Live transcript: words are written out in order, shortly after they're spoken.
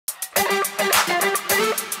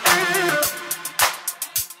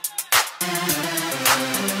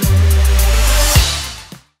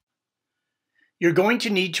You're going to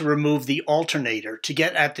need to remove the alternator to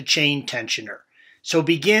get at the chain tensioner. So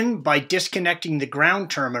begin by disconnecting the ground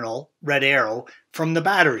terminal, red arrow, from the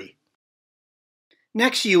battery.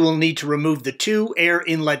 Next, you will need to remove the two air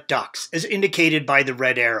inlet ducts, as indicated by the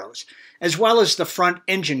red arrows, as well as the front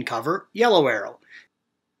engine cover, yellow arrow.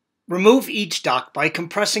 Remove each duct by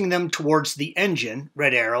compressing them towards the engine,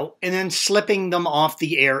 red arrow, and then slipping them off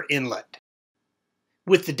the air inlet.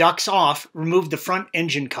 With the ducts off, remove the front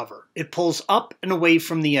engine cover. It pulls up and away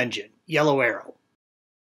from the engine, yellow arrow.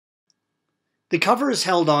 The cover is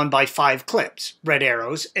held on by 5 clips, red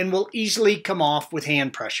arrows, and will easily come off with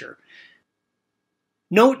hand pressure.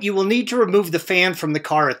 Note you will need to remove the fan from the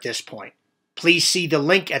car at this point. Please see the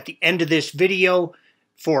link at the end of this video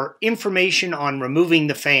for information on removing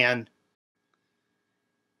the fan.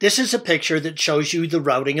 This is a picture that shows you the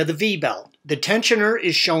routing of the V-belt. The tensioner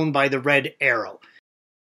is shown by the red arrow.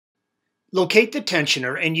 Locate the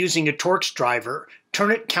tensioner and using a Torx driver,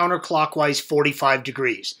 turn it counterclockwise 45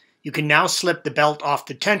 degrees. You can now slip the belt off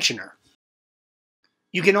the tensioner.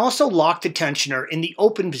 You can also lock the tensioner in the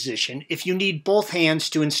open position if you need both hands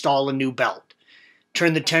to install a new belt.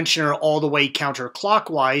 Turn the tensioner all the way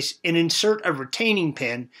counterclockwise and insert a retaining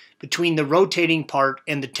pin between the rotating part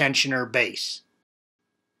and the tensioner base.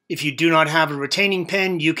 If you do not have a retaining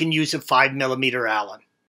pin, you can use a 5mm Allen.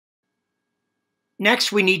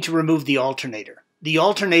 Next, we need to remove the alternator. The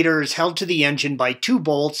alternator is held to the engine by 2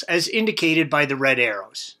 bolts as indicated by the red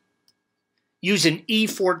arrows. Use an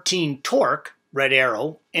E14 torque, red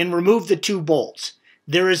arrow, and remove the 2 bolts.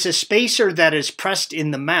 There is a spacer that is pressed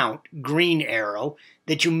in the mount, green arrow,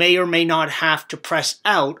 that you may or may not have to press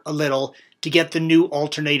out a little to get the new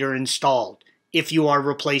alternator installed, if you are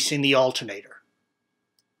replacing the alternator.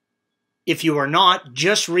 If you are not,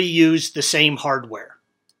 just reuse the same hardware.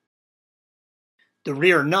 The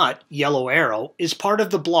rear nut, yellow arrow, is part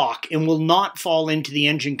of the block and will not fall into the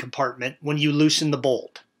engine compartment when you loosen the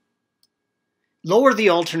bolt. Lower the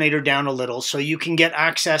alternator down a little so you can get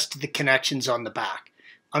access to the connections on the back.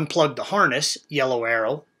 Unplug the harness, yellow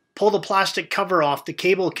arrow, pull the plastic cover off the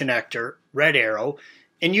cable connector, red arrow,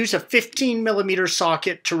 and use a 15mm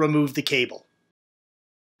socket to remove the cable.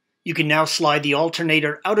 You can now slide the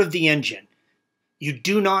alternator out of the engine. You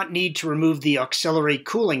do not need to remove the auxiliary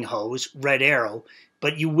cooling hose, red arrow,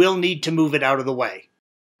 but you will need to move it out of the way.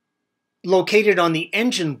 Located on the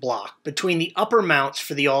engine block between the upper mounts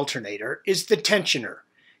for the alternator is the tensioner.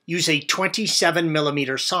 Use a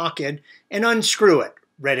 27mm socket and unscrew it,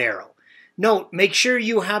 red arrow. Note, make sure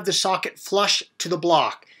you have the socket flush to the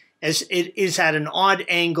block as it is at an odd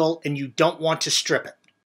angle and you don't want to strip it.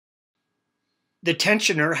 The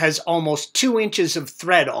tensioner has almost 2 inches of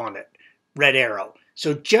thread on it, red arrow,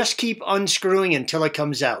 so just keep unscrewing until it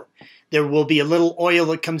comes out. There will be a little oil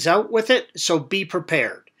that comes out with it, so be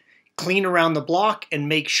prepared. Clean around the block and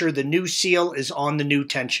make sure the new seal is on the new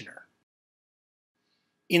tensioner.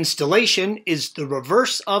 Installation is the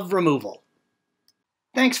reverse of removal.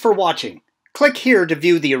 Thanks for watching. Click here to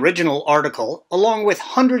view the original article along with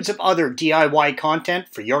hundreds of other DIY content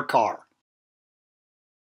for your car.